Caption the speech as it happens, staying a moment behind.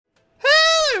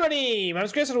everybody! My name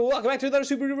is Chris and welcome back to another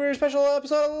super duper special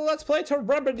episode of Let's Play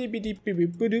Terraria.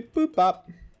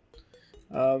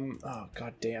 Oh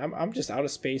god damn, I'm just out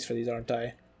of space for these, aren't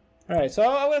I? Alright, so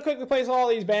I'm gonna quickly place all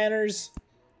these banners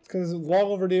because it's long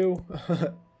overdue.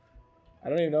 I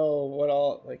don't even know what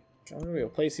all, like, I'm gonna be able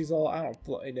to place these all. I don't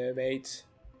bloody know, mate.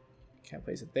 Can't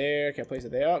place it there, can't place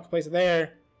it there. Oh, I can place it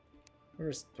there.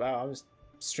 Wow, I'm just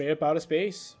straight up out of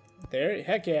space. There,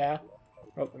 heck yeah.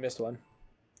 Oh, I missed one.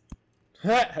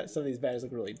 Some of these banners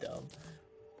look really dumb.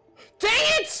 Dang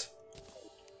it!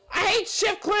 I hate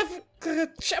shift cliff. I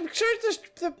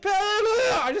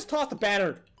just tossed the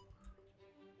banner.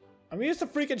 I'm used to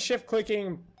freaking shift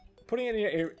clicking, putting it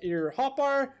in your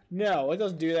hotbar. No, it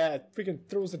doesn't do that. It freaking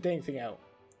throws the dang thing out.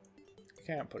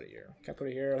 Can't put it here. Can't put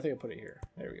it here. I think I'll put it here.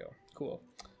 There we go. Cool.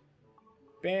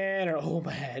 Banner. Oh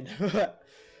man.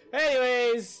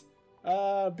 Anyways,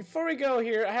 before we go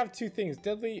here, I have two things.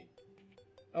 Deadly.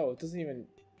 Oh, it doesn't even...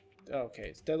 Okay,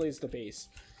 it's deadly is the base.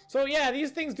 So yeah,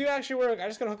 these things do actually work. I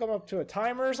just gotta hook them up to a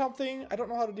timer or something. I don't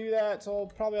know how to do that, so I'll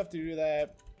probably have to do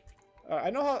that. I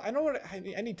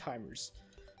need timers.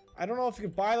 I don't know if you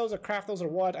could buy those or craft those or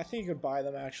what. I think you could buy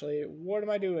them actually. What am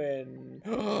I doing?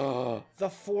 The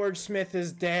Forge Smith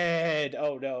is dead.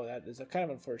 Oh no, that is kind of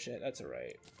unfortunate. That's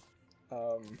alright.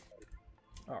 Oh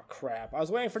crap. I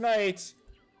was waiting for night.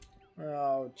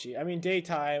 Oh gee, I mean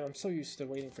daytime. I'm so used to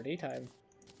waiting for daytime.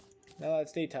 Now that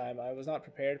it's daytime, I was not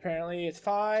prepared. Apparently, it's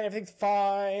fine. Everything's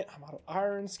fine. I'm out of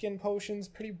iron skin potions,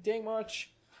 pretty dang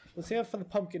much. Let's save up for the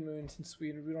pumpkin moon since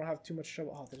we don't have too much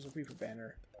trouble. Oh, there's a Reaper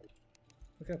banner.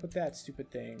 Where can I put that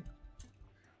stupid thing?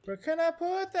 Where can I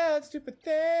put that stupid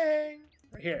thing?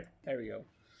 Right here. There we go.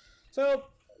 So,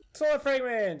 solar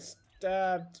fragments.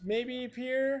 Maybe up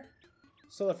here.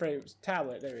 Solar fragments.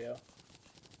 Tablet. There we go.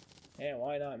 Yeah,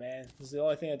 why not, man? This is the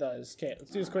only thing it does. Okay, let's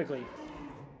do this quickly.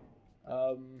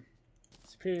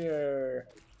 Superior,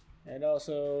 and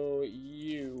also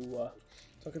you.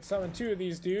 So I can summon two of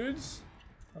these dudes.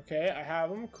 Okay, I have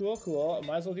them. Cool, cool. I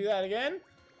might as well do that again.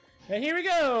 And here we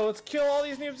go. Let's kill all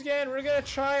these noobs again. We're gonna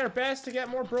try our best to get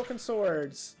more broken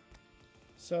swords.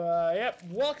 So, yep.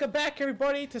 Welcome back,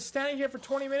 everybody, to standing here for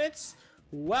 20 minutes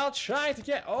while trying to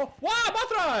get. Oh, wow,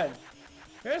 Mothron!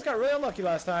 I just got really unlucky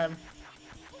last time.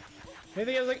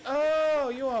 Maybe I was like, oh,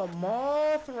 you want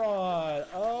Mothron?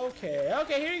 Okay,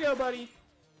 okay, here you go, buddy.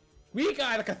 We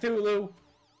got a Cthulhu.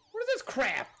 What is this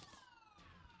crap?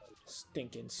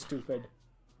 Stinking stupid.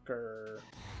 Grr.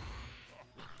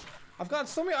 I've got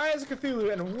so many Eyes of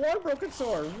Cthulhu and one broken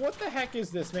sword. What the heck is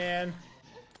this, man?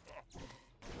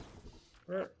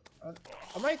 Am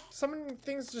I summoning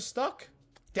things just stuck?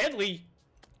 Deadly.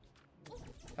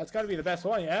 That's got to be the best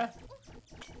one, yeah?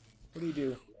 What do you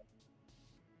do?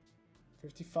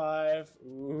 55.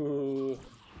 Ooh.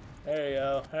 There you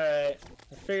go. Alright.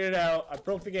 I figured it out. I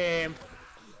broke the game.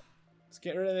 Let's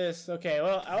get rid of this. Okay,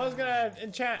 well, I was gonna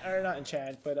enchant, or not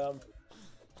enchant, but,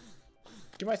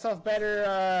 give myself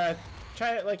better,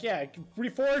 try to, like, yeah,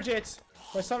 reforge it,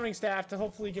 my summoning staff to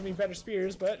hopefully give me better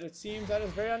spears, but it seems that is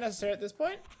very unnecessary at this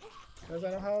point, because I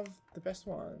don't have the best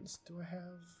ones. Do I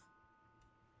have...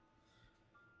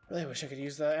 Really wish I could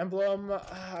use the emblem.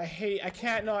 I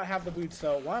can't not have the boots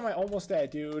though. Why am I almost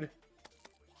dead, dude?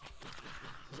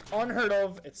 It's unheard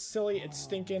of. It's silly. It's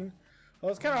stinking.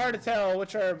 Well, it's kind of hard to tell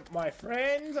which are my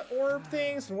friend orb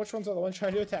things and which ones are the ones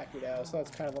trying to attack me now. So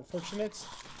that's kind of unfortunate.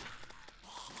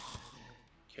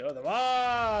 Kill them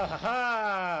all!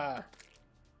 Ha-ha!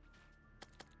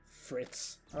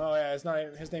 Fritz. Oh yeah, it's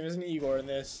not. His name isn't Igor in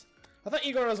this. I thought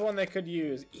Igor was one they could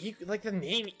use. Like the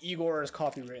name Igor is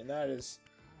copywritten. That is.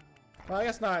 Well, I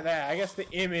guess not that. I guess the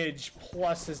image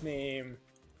plus his name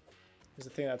is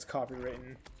the thing that's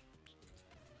copywritten.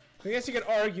 I guess you could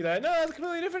argue that. No, that's a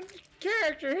completely different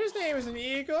character. His name isn't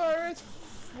Igor. It's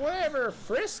whatever.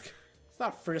 Frisk? It's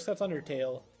not Frisk. That's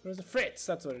Undertale. It was a Fritz.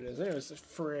 That's what it is. It was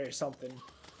Frisk something.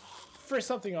 Frisk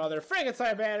something or other.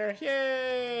 Frankenstein banner.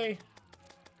 Yay!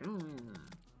 I'm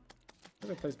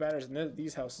gonna place banners in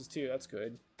these houses too. That's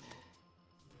good.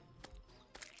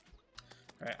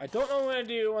 Alright, I don't know what I'm gonna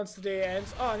do once the day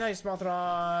ends. Oh, nice,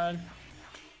 Mothron!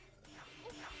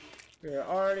 We're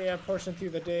already a portion through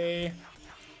the day.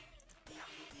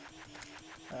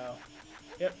 Oh.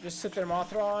 Yep, just sit there,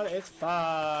 Mothron. It's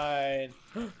fine.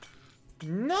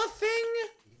 Nothing?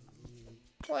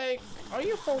 Like, are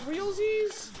you for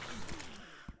realsies?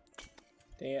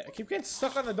 Dang it, I keep getting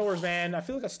stuck on the doors, man. I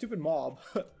feel like a stupid mob.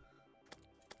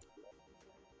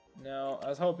 No, I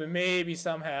was hoping maybe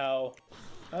somehow...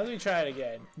 Let me try it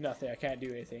again. Nothing. I can't do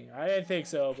anything. I didn't think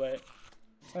so, but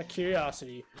it's not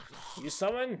curiosity. You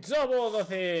summon double the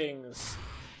things.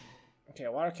 Okay,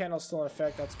 water candle's still in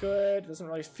effect. That's good. Doesn't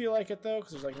really feel like it though,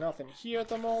 because there's like nothing here at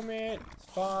the moment. It's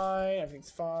fine. Everything's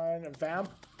fine. A vamp.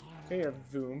 Okay, you're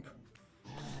a voomp.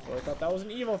 Oh, I thought that was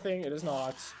an evil thing. It is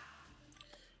not.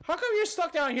 How come you're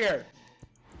stuck down here?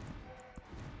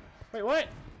 Wait, what?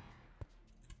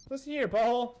 Listen here,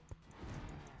 butthole.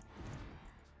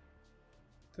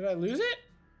 Did I lose it?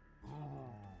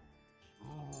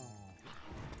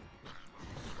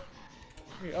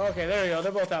 Okay, there we go.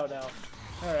 They're both out now.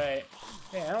 Alright.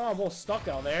 Man, I don't want them both stuck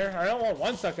down there. I don't want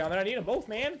one stuck down there. I need them both,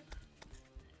 man.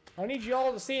 I need you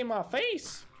all to see in my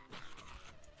face.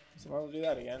 So I'll do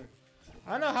that again.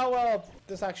 I don't know how well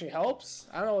this actually helps.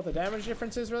 I don't know what the damage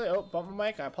difference is really. Oh, bump my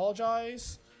mic. I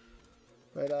apologize.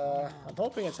 But I'm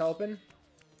hoping it's helping.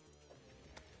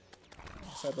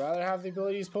 So I'd rather have the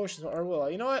ability to use potions, or will I?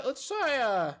 You know what? Let's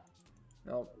try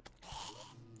no.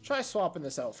 Try swapping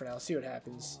this out for now. See what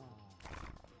happens.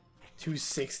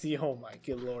 260. Oh my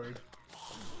good lord.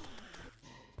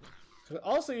 Could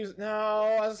also use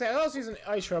I was gonna say I also use an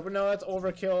ice shroud, but no, that's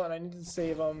overkill, and I need to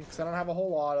save them because I don't have a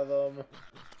whole lot of them.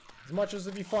 As much as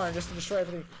it'd be fun just to destroy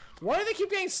everything. Why do they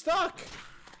keep getting stuck?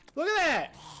 Look at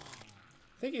that.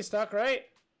 I think he's stuck, right?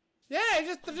 Yeah,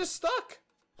 they're just stuck.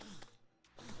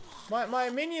 My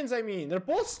minions, I mean, they're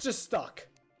both just stuck.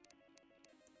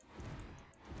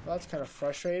 Well, that's kind of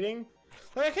frustrating.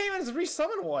 Like, I can't even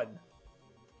resummon one.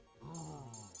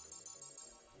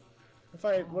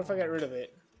 What if I get rid of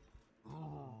it?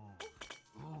 Oh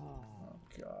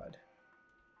god.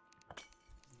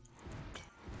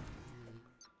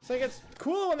 It's like it's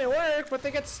cool when they work, but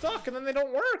they get stuck and then they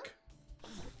don't work.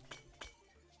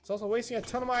 It's also wasting a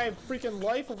ton of my freaking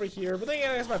life over here. But then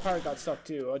again, I guess my power got stuck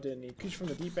too. Oh, didn't he? Creature from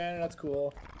the deep end, that's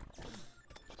cool.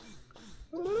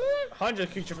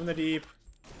 100 creature from the deep.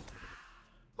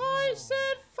 I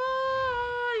set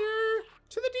fire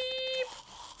to the deep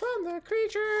from the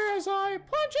creature as I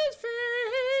punch his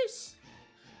face.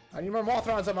 I need more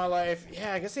Mothrons in my life.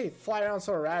 Yeah, I guess they fly around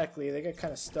so erratically. They get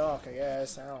kind of stuck, I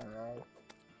guess. I don't know.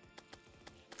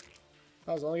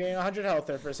 I was only getting 100 health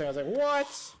there for a second. I was like,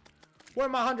 what? Where are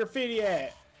my 100 feet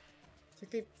at? It's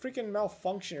like they freaking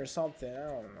malfunction or something. I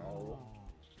don't know.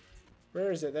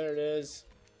 Where is it? There it is.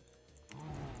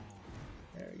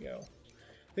 There we go.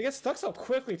 They get stuck so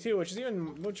quickly too, which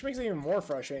makes it even more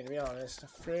frustrating, to be honest.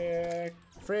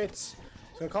 Fritz.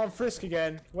 So gonna call him Frisk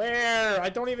again. Where? I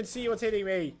don't even see what's hitting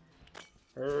me.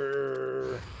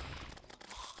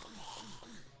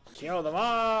 Kill them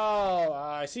all.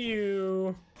 I see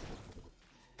you.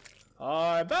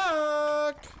 I'm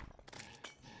back.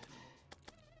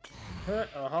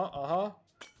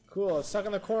 Cool. It's stuck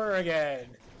in the corner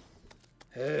again.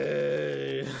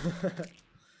 Hey.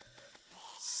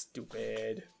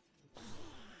 Stupid.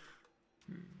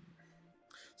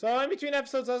 So in between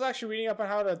episodes, I was actually reading up on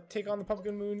how to take on the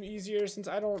Pumpkin Moon easier, since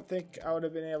I don't think I would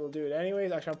have been able to do it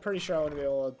anyways. Actually, I'm pretty sure I wouldn't be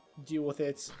able to deal with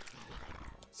it.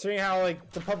 Seeing how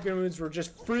like the Pumpkin Moons were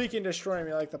just freaking destroying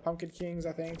me, like the Pumpkin Kings,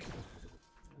 I think.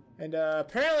 And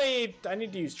apparently, I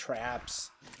need to use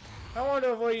traps. I wanted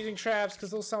to avoid using traps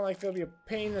because those sound like they'll be a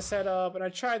pain to set up, and I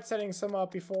tried setting some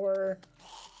up before.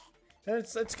 And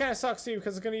it's kind of sucks too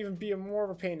because it's gonna even be more of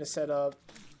a pain to set up.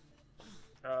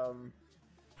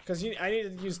 Because I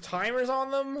need to use timers on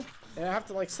them, and I have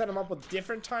to like set them up with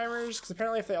different timers. Because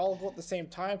apparently, if they all go at the same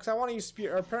time, because I want to use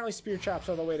apparently spear traps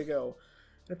are the way to go.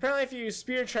 And apparently, if you use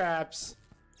spear traps,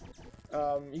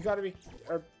 you gotta be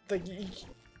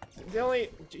they only,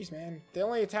 jeez man, they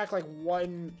only attack like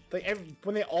one. Like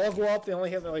when they all go up, they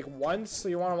only hit like once. So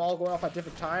you want them all going off at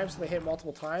different times, so they hit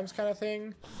multiple times, kind of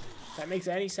thing. If that makes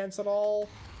any sense at all?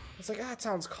 It's like, that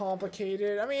sounds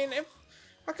complicated. I mean, if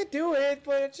I could do it,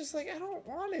 but it's just like I don't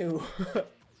want to.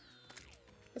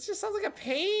 It just sounds like a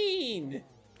pain.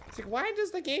 It's like, why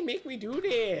does the game make me do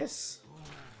this?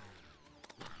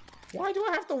 Why do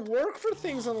I have to work for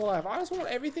things in life? I just want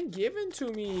everything given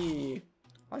to me.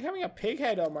 I like having a pig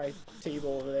head on my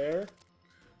table over there.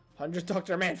 100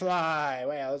 Dr. Manfly.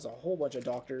 Wow, there's a whole bunch of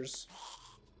doctors.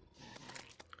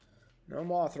 No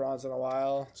Mothrons in a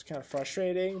while. It's kind of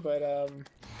frustrating, but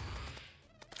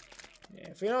yeah,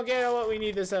 if we don't get what we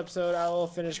need this episode, I will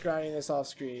finish grinding this off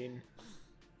screen.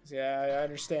 Yeah, I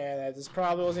understand that this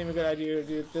probably wasn't even a good idea to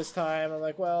do it this time. I'm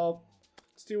like, well,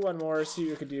 let's do one more, see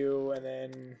what we could do, and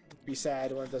then be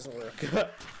sad when it doesn't work.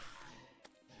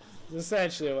 That's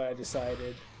essentially what I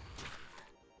decided.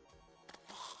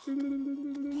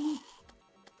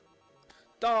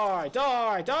 Die!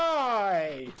 Die!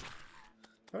 Die!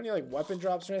 How many like weapon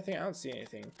drops or anything? I don't see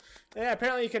anything. And yeah,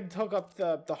 apparently you can hook up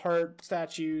the heart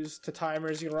statues to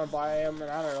timers. You can run by them,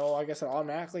 and I don't know. I guess it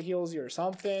automatically heals you or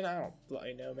something. I don't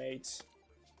bloody know, mates.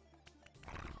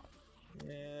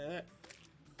 Yeah.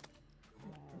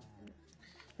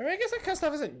 I mean, I guess that kind of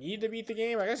stuff doesn't need to beat the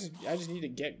game. I guess I just need to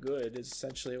get good. Is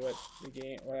essentially what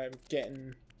I'm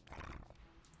getting.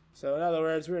 So in other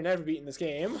words, we were never beating this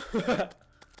game.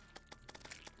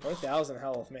 4,000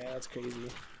 health, man. That's crazy.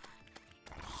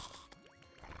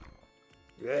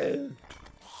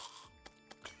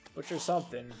 Butcher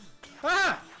something.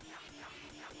 Ah!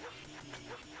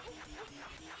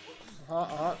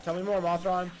 Tell me more,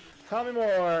 Mothron. Tell me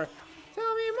more.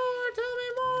 Tell me more. Tell me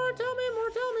more. Tell me more.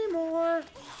 Tell me more.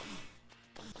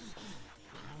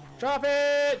 Drop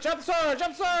it! Jump the sword!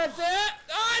 Jump the sword!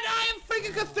 Oh, I am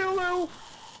freaking Cthulhu!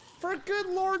 For good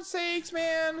Lord's sakes,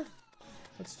 man!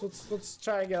 Let's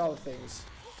try and get all the things.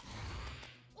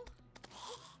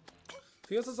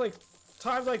 Feels it's like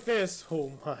times like this.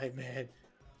 Oh my man!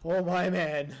 Oh my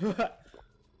man!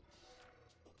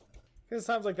 Because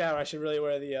times like that, I should really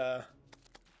wear the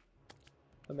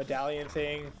medallion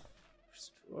thing.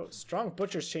 Strong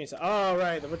butcher's chainsaw. Oh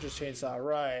right, the butcher's chainsaw.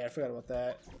 Right, I forgot about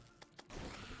that.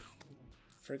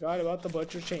 Forgot about the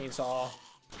butcher's chainsaw.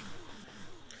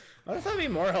 I wonder if that'd be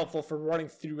more helpful for running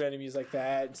through enemies like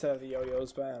that instead of the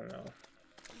yo-yos, but I don't know.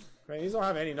 I mean, these don't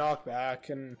have any knockback,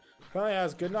 and probably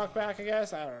has good knockback, I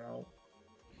guess. I don't know.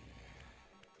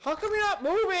 How come you're not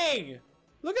moving?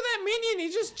 Look at that minion,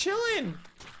 he's just chilling.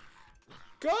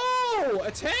 Go!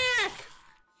 Attack!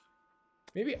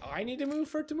 Maybe I need to move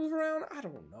for it to move around? I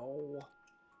don't know.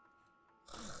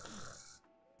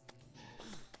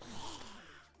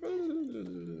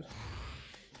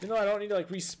 You know, I don't need to like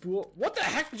respool. What the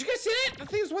heck? Did you guys see that? The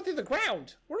thing just went through the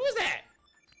ground. Where was that?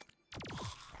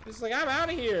 It's like, I'm out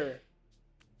of here.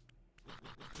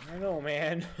 I know,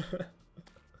 man.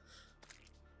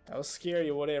 That was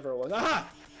scary, whatever it was. Ah!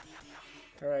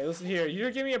 Alright, listen here. You're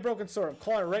giving me a broken sword. I'm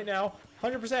calling it right now.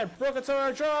 100% broken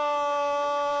sword.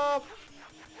 Drop!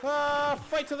 Ah!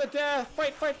 Fight to the death.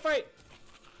 Fight, fight, fight.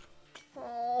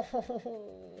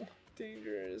 Oh.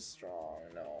 Dangerous, strong,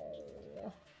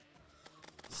 no.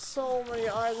 So many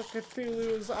Eyes of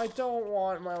Cthulhu's. I don't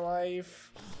want my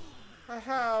life. I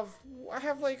have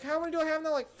like, how many do I have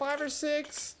now? Like 5 or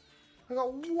 6? I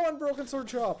got 1 broken sword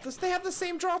drop. They have the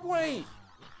same drop rate.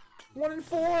 1 in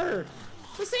 4.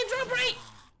 The same drop rate.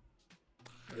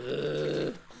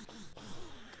 Ugh.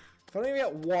 If I don't even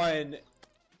get 1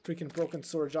 freaking broken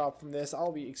sword drop from this,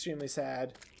 I'll be extremely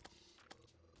sad.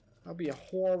 That'll be a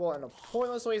horrible and a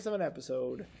pointless waste of an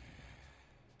episode.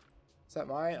 Is that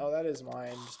mine? Oh, that is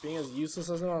mine. Just being as useless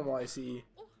as normal, I see.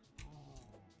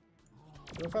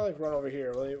 What if I like run over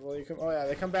here? Will you come? Oh yeah,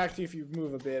 they come back to you if you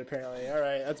move a bit, apparently.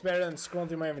 Alright, that's better than scrolling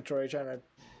through my inventory trying to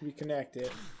reconnect it.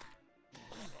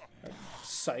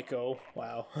 Psycho.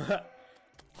 Wow.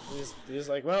 He's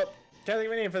like, well, can't think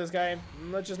of a name for this guy.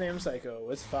 Let's just name him Psycho.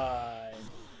 It's fine.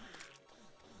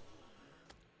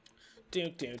 Do.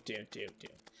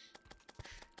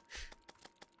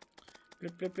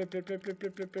 Blip, blip, blip, blip, blip, blip,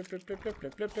 blip, blip, blip, blip, blip,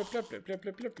 blip, blip, blip, blip, blip, blip,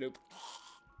 blip, blip, blip.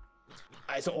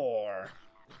 Ice ore.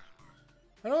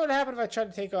 I don't know what would happen if I tried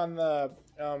to take on the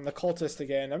cultist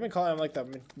again. I've been calling him like the I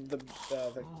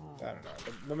don't know,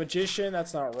 the magician.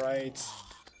 That's not right.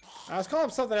 I was calling him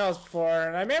something else before,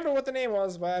 and I remember what the name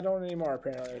was, but I don't anymore.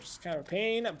 Apparently, it's kind of a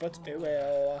pain, but it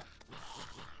will.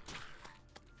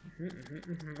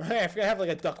 Hey, I forgot I have like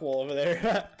a duck wall over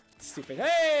there. Stupid.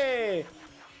 Hey!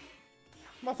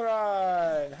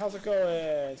 Mothron! How's it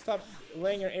going? Stop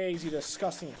laying your eggs, you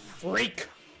disgusting freak!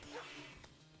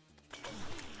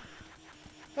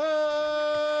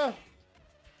 Drop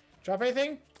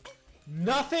anything?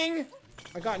 Nothing?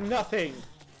 I got nothing.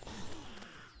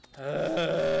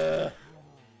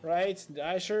 Right?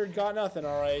 I sure got nothing,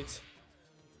 alright.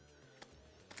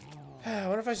 I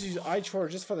wonder if I should use iChore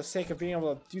just for the sake of being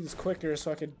able to do this quicker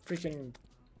so I could freaking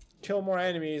kill more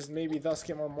enemies and maybe thus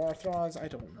get more Mothrons. I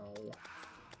don't know.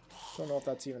 Don't know if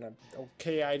that's even an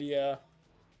okay idea.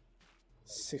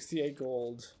 68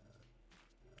 gold.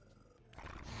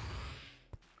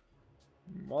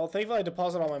 Well, thankfully I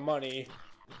deposited all my money.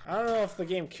 I don't know if the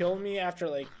game killed me after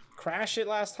like crash it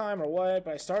last time or what,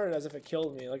 but I started as if it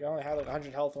killed me. Like I only had like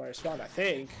 100 health when I respawned, I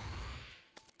think.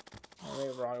 I may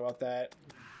be wrong about that.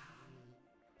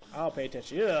 I don't pay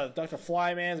attention. Yeah, Dr.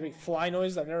 Fly Man's make fly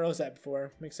noises. I've never noticed that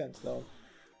before. Makes sense though.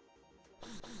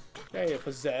 Yeah, you're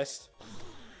possessed.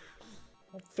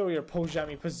 Don't throw your potion at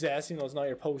me, possessed. You know it's not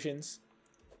your potions.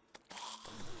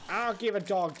 I don't give a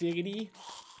dog diggity.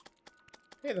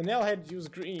 Hey, the nailhead was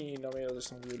green. Oh, maybe there's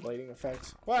some weird lighting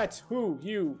effect. What? Who?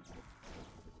 You?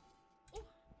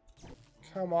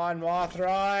 Come on,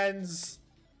 Mothrons.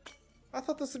 I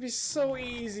thought this would be so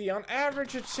easy. On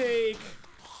average, it'd take...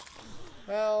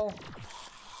 Well,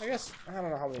 I guess... I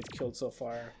don't know how many I've killed so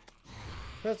far.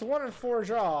 That's 1 in 4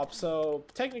 drops, so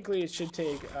technically it should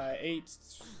take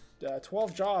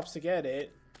 12 drops to get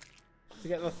it. To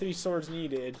get the 3 swords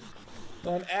needed.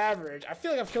 So on average, I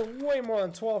feel like I've killed way more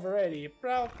than 12 already.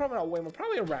 Probably not way more,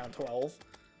 probably around 12.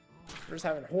 We're just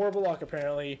having horrible luck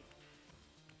apparently.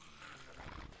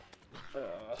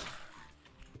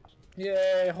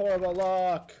 Yay, horrible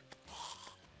luck.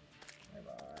 Come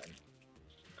on.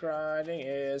 Grinding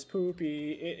is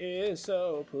poopy. It is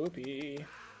so poopy.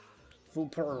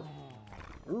 Voomper.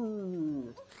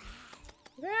 Ooh.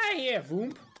 Yeah,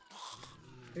 Voomp.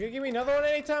 You gonna give me another one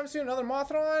anytime soon? Another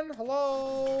Mothron?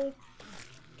 Hello?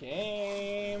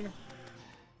 Game.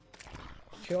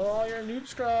 Kill all your noob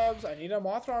scrubs. I need a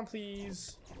Mothron,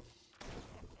 please.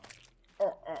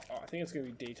 Oh, I think it's gonna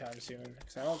be daytime soon.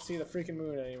 Because I don't see the freaking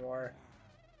moon anymore.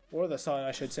 Or the sun,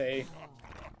 I should say.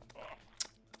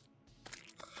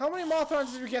 How many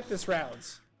Mothrons did we get this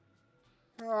round?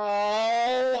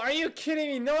 Oh, are you kidding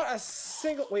me? Not a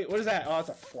single... Wait, what is that? Oh, it's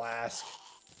a flask.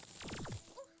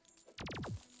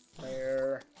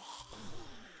 There.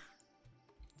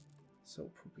 So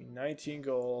poopy. 19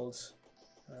 golds.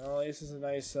 Well, this is a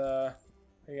nice, I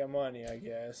got money, I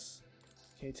guess.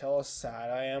 Can you tell how sad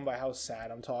I am by how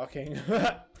sad I'm talking?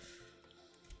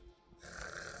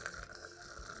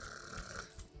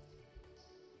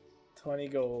 20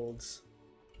 golds.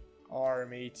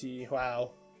 R80.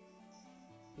 Wow.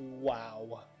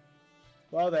 Wow.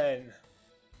 Well then.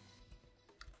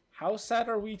 How sad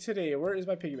are we today? Where is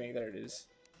my piggy bank? There it is.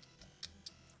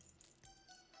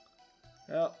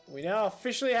 Well, we now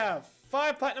officially have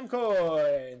 5 platinum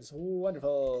coins.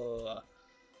 Wonderful.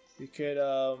 We could,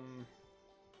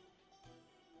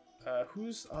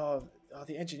 who's, oh,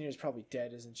 the engineer's probably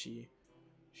dead, isn't she?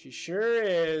 She sure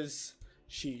is.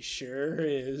 She sure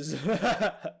is. Do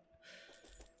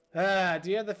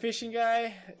you have the fishing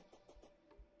guy?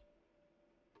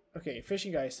 Okay,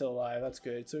 fishing guy is still alive. That's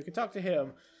good. So we can talk to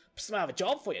him. I have a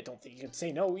job for you. I don't think you can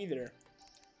say no either.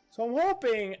 So I'm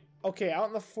hoping... Okay, out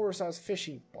in the forest I was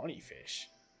fishing bunnyfish.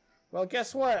 Well,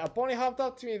 guess what? A bunny hopped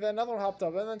up to me, then another one hopped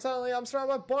up, and then suddenly I'm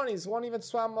surrounded by bunnies. One even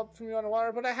swam up from me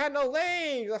underwater, but I had no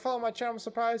legs! I followed my channel,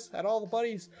 surprised at all the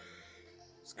buddies.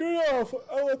 Screw off!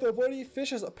 I want the bunny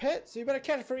fish as a pet, so you better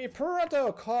catch it for me.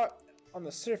 Pronto! Caught on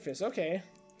the surface. Okay.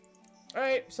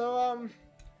 Alright, so,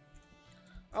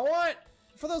 I want...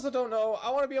 For those that don't know,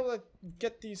 I want to be able to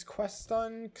get these quests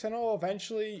done, because I know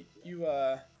eventually you,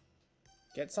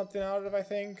 get something out of it, I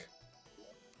think.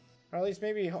 Or at least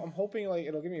maybe, I'm hoping like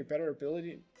it'll give me a better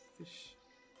ability to fish.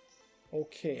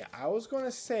 Okay, I was going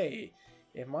to say,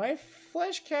 if my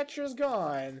flesh catcher is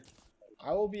gone,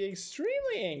 I will be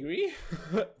extremely angry.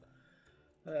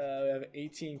 We have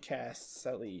 18 casts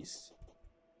at least.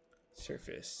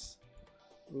 Surface.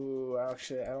 Ooh,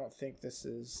 actually, I don't think this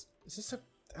is... Is this a...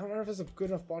 I don't know if it's a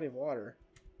good enough body of water.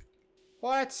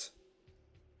 What?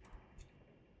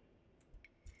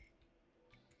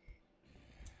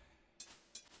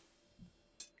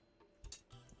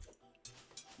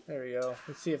 There we go.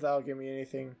 Let's see if that'll give me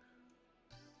anything.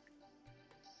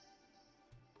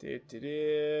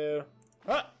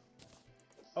 Ah!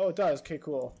 Oh, it does. Okay,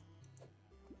 cool.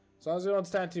 As long as we don't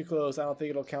stand too close, I don't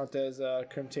think it'll count as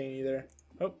Crimtane either.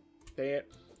 Oh, dang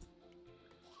it.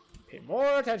 Pay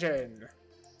more attention.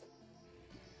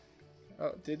 Oh,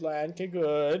 it did land. Okay,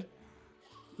 good.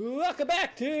 Welcome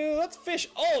back to Let's Fish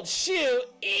Old Shoe.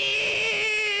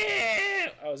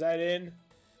 Oh, is that in?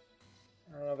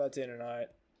 I don't know if that's in or not. It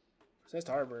says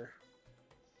harbor.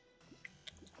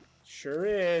 Sure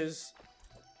is.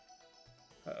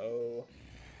 Uh-oh.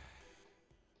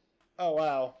 Oh,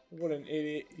 wow. What an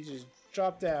idiot. He just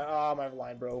dropped down. Oh, my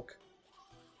line broke.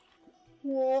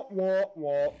 Wah, wah,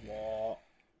 wah, wah.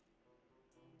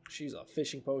 She's a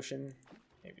fishing potion.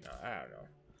 Maybe not. I don't know.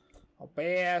 Oh,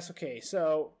 bass. Okay,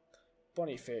 so...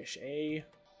 Bunnyfish, eh?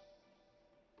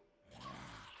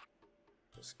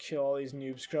 Just kill all these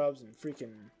noob scrubs and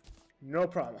freaking... No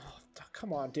problem. Oh,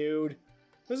 come on, dude.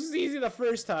 This was easy the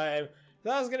first time.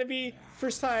 That was gonna be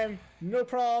first time. No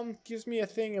problem. Gives me a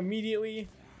thing immediately.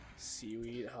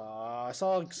 Seaweed. I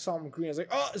saw some green. I was like,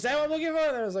 oh, is that what I'm looking for?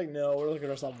 And I was like, no, we're looking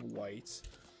for some whites.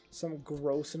 Some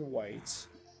gross and whites.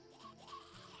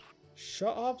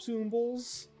 Shut up,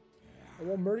 Zoombles. I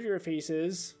will murder your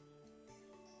faces.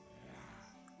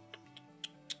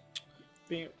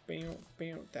 Bing, bing,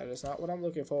 bing. That is not what I'm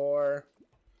looking for.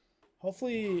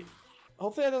 Hopefully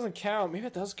that doesn't count. Maybe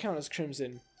it does count as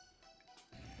crimson.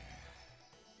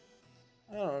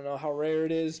 I don't know how rare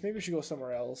it is. Maybe we should go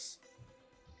somewhere else.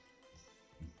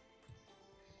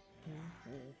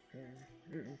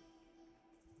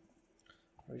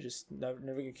 We're just never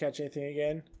gonna catch anything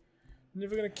again.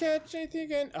 Never gonna catch anything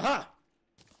again. Aha!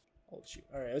 Oh shoot.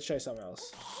 Alright, let's try something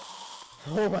else.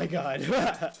 Oh my god.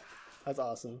 That's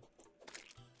awesome.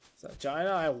 Is that giant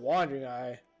eye? Wandering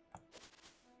eye.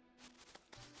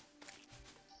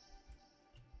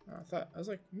 I was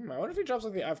like, I wonder if he drops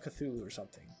like the Eye of Cthulhu or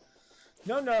something.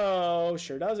 No,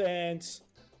 sure doesn't.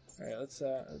 Alright, let's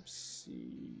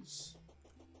oopsies.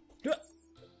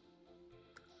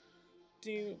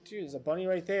 Dude, there's a bunny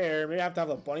right there. Maybe I have to have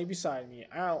a bunny beside me.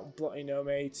 I don't bloody know,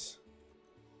 mates.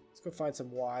 Let's go find some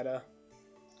water.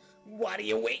 What are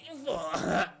you waiting for?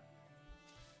 Oh,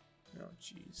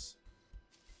 jeez.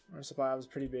 Our supply was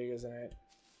pretty big, isn't it?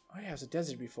 Oh yeah, it was a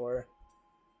desert before.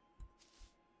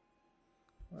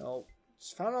 Well,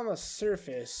 it's found on the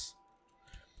surface.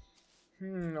 I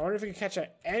wonder if we can catch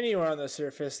it anywhere on the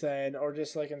surface then, or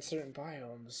just like in certain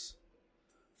biomes.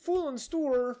 Full in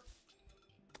store.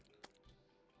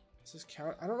 Does this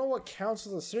count? I don't know what counts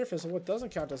as the surface and what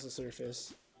doesn't count as the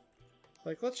surface.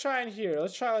 Like, let's try in here.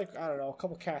 Let's try, like, I don't know, a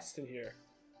couple casts in here.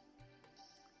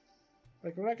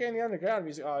 Like, we're not getting the underground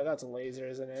music. Oh, that's a laser,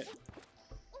 isn't it?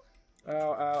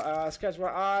 Ow, scratch my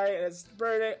eye, and it's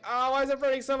burning. Oh, why is it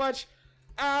burning so much?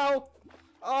 Ow!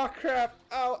 Oh, crap.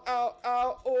 Ow,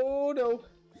 oh, no.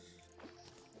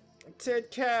 Tin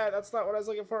can. That's not what I was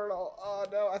looking for at all. Oh,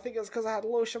 no, I think it's because I had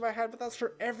lotion in my head, but that's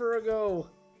forever ago.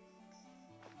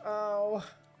 Oh.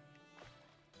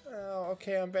 Oh,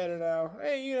 okay, I'm better now.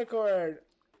 Hey, unicorn!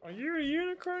 Are you a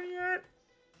unicorn yet?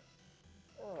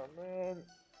 Oh, man.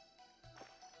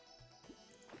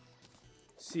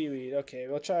 Seaweed. Okay,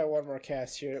 we'll try one more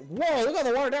cast here. Whoa, look at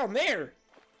the water down there!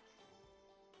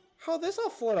 How'd this all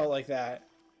float out like that?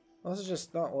 Well, this is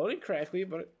just not loading correctly,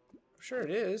 but I'm sure it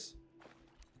is.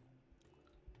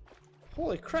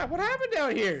 Holy crap, what happened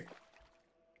down here?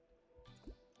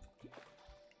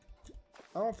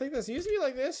 I don't think this used to be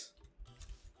like this.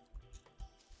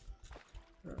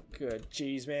 Oh, good.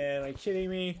 Jeez, man. Are you kidding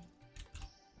me?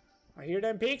 I hear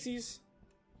them pixies.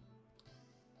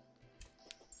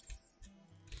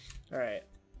 Alright.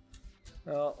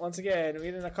 Well, once again, we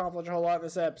didn't accomplish a whole lot in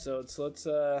this episode, so let's,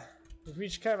 we've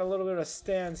reached kind of a little bit of a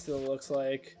standstill, looks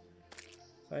like.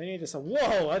 So I need to,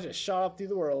 whoa! I just shot up through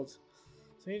the world. So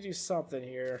I need to do something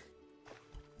here.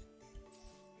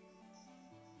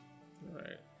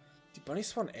 Alright. Do bunnies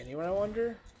spawn anywhere, I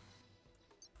wonder?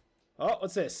 Oh,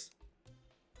 what's this?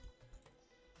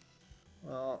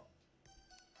 Well,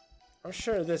 I'm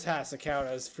sure this has to count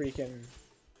as freaking...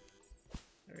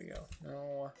 There we go.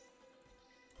 No.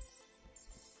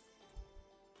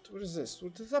 What is this?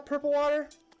 Is that purple water?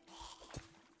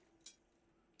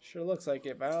 Sure looks like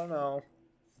it, but I don't know.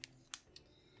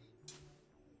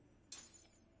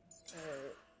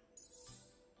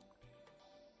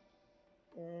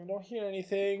 Don't hear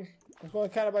anything. I'm going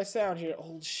kind of by sound here.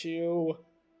 Old shoe.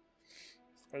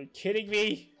 Are you kidding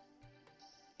me?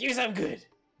 Give me something good.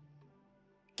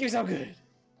 Give me something good.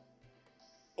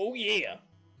 Oh yeah.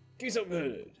 Give me something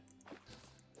good.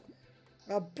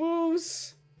 A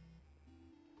boost.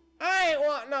 I ain't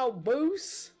want no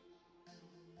boost.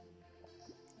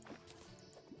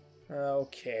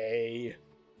 Okay.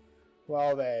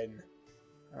 Well then.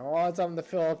 I wanted something to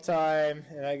fill up time,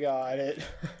 and I got it.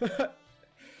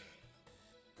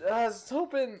 I was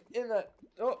hoping in the...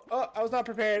 Oh, I was not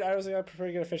prepared. I was not prepared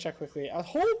to get a fish out quickly. I was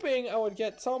hoping I would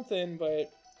get something,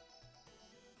 but...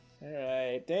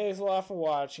 Alright, thanks a lot for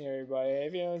watching, everybody.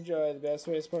 If you enjoyed, the best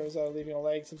way to support us is by leaving a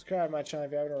like, subscribe to my channel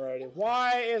if you haven't already.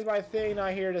 Why is my thing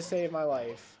not here to save my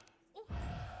life?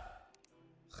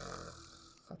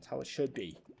 That's how it should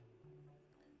be.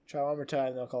 Try one more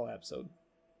time, then I'll call it an episode.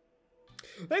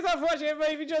 Thanks a lot for watching,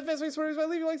 everybody. If you enjoyed the best way to support us by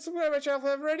leaving a like, subscribe to my channel if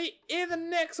you haven't already. In the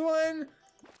next one...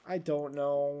 I don't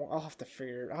know. I'll have to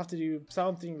figure. I'll have to do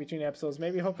something between episodes.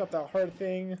 Maybe hook up that hard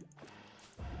thing.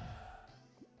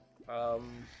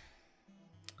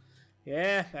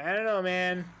 Yeah, I don't know,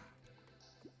 man.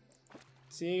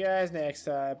 See you guys next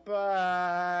time.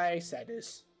 Bye.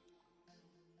 Sadness.